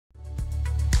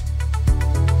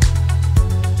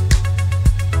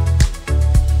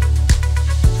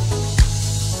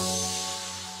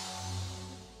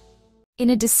In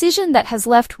a decision that has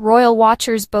left royal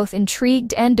watchers both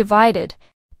intrigued and divided,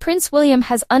 Prince William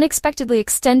has unexpectedly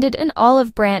extended an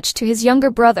olive branch to his younger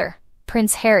brother,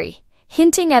 Prince Harry,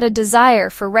 hinting at a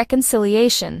desire for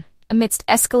reconciliation amidst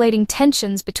escalating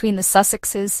tensions between the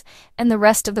Sussexes and the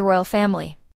rest of the royal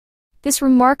family. This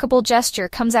remarkable gesture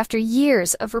comes after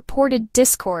years of reported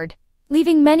discord,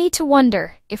 leaving many to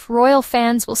wonder if royal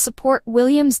fans will support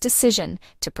William's decision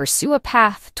to pursue a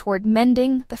path toward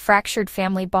mending the fractured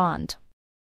family bond.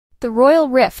 The royal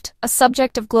rift, a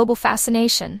subject of global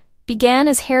fascination, began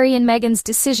as Harry and Meghan's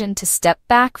decision to step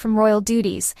back from royal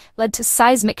duties led to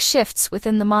seismic shifts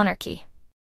within the monarchy.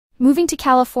 Moving to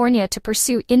California to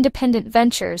pursue independent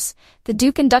ventures, the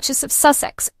Duke and Duchess of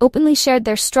Sussex openly shared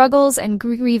their struggles and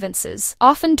grievances,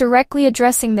 often directly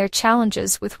addressing their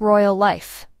challenges with royal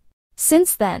life.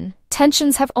 Since then,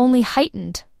 tensions have only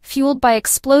heightened, fueled by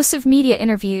explosive media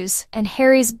interviews and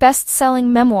Harry's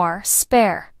best-selling memoir,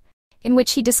 Spare, in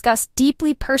which he discussed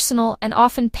deeply personal and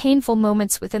often painful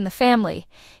moments within the family,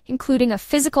 including a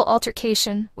physical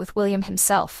altercation with William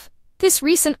himself. This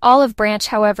recent olive branch,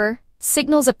 however,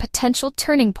 signals a potential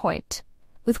turning point.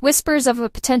 With whispers of a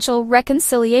potential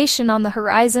reconciliation on the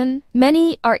horizon,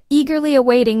 many are eagerly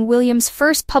awaiting William's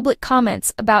first public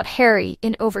comments about Harry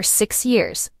in over 6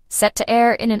 years, set to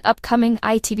air in an upcoming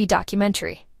ITV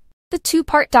documentary. The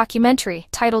two-part documentary,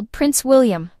 titled Prince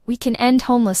William, We Can End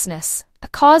Homelessness, a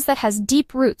cause that has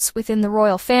deep roots within the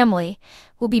royal family,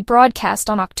 will be broadcast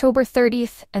on October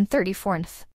 30th and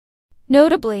 34th.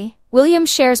 Notably, William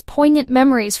shares poignant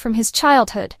memories from his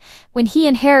childhood, when he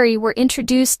and Harry were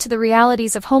introduced to the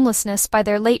realities of homelessness by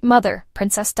their late mother,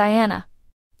 Princess Diana.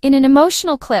 In an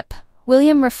emotional clip,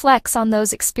 William reflects on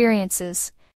those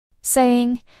experiences,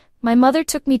 saying, "My mother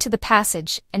took me to the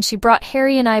passage, and she brought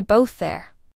Harry and I both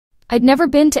there. I'd never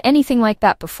been to anything like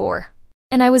that before,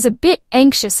 and I was a bit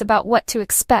anxious about what to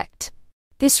expect."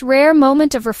 This rare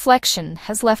moment of reflection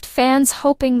has left fans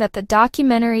hoping that the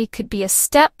documentary could be a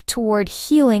step toward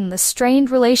healing the strained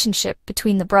relationship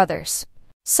between the brothers.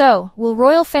 So, will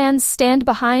royal fans stand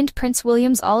behind Prince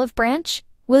William's olive branch?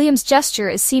 William's gesture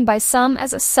is seen by some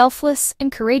as a selfless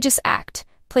and courageous act,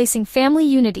 placing family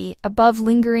unity above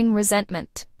lingering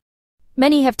resentment.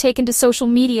 Many have taken to social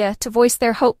media to voice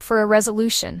their hope for a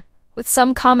resolution, with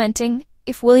some commenting,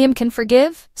 "If William can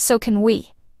forgive, so can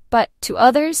we." But, to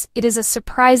others, it is a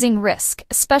surprising risk,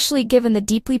 especially given the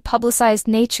deeply publicized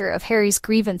nature of Harry's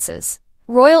grievances.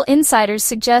 Royal insiders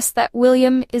suggest that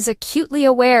William is acutely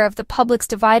aware of the public's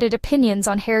divided opinions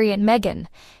on Harry and Meghan,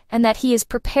 and that he is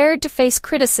prepared to face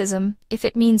criticism if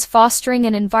it means fostering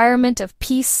an environment of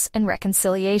peace and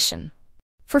reconciliation.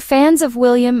 For fans of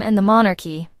William and the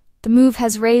monarchy, the move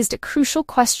has raised a crucial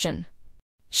question.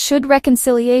 Should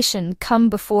reconciliation come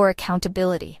before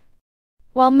accountability?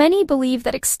 While many believe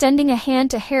that extending a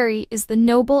hand to Harry is the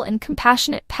noble and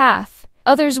compassionate path,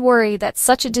 others worry that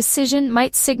such a decision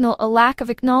might signal a lack of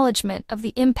acknowledgement of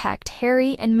the impact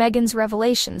Harry and Meghan's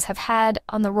revelations have had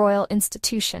on the royal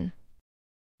institution.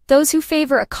 Those who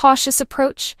favor a cautious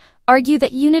approach argue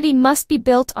that unity must be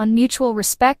built on mutual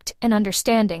respect and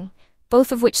understanding,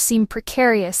 both of which seem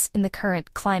precarious in the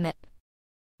current climate.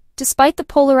 Despite the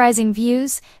polarizing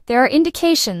views, there are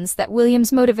indications that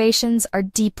William's motivations are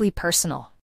deeply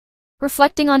personal.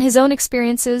 Reflecting on his own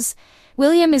experiences,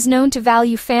 William is known to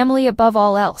value family above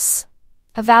all else,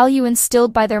 a value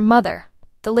instilled by their mother,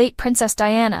 the late Princess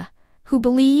Diana, who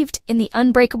believed in the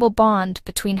unbreakable bond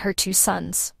between her two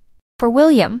sons. For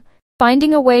William,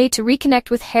 finding a way to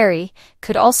reconnect with Harry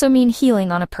could also mean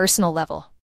healing on a personal level,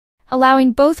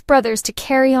 allowing both brothers to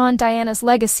carry on Diana's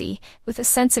legacy with a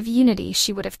sense of unity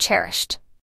she would have cherished.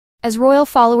 As royal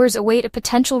followers await a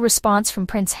potential response from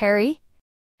Prince Harry,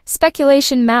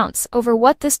 speculation mounts over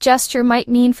what this gesture might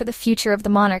mean for the future of the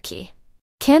monarchy.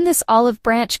 Can this olive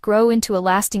branch grow into a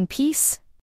lasting peace?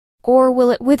 Or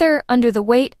will it wither under the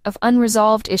weight of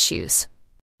unresolved issues?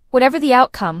 Whatever the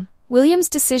outcome, William's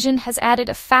decision has added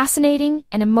a fascinating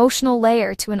and emotional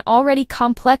layer to an already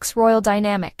complex royal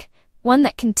dynamic, one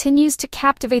that continues to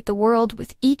captivate the world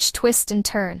with each twist and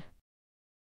turn.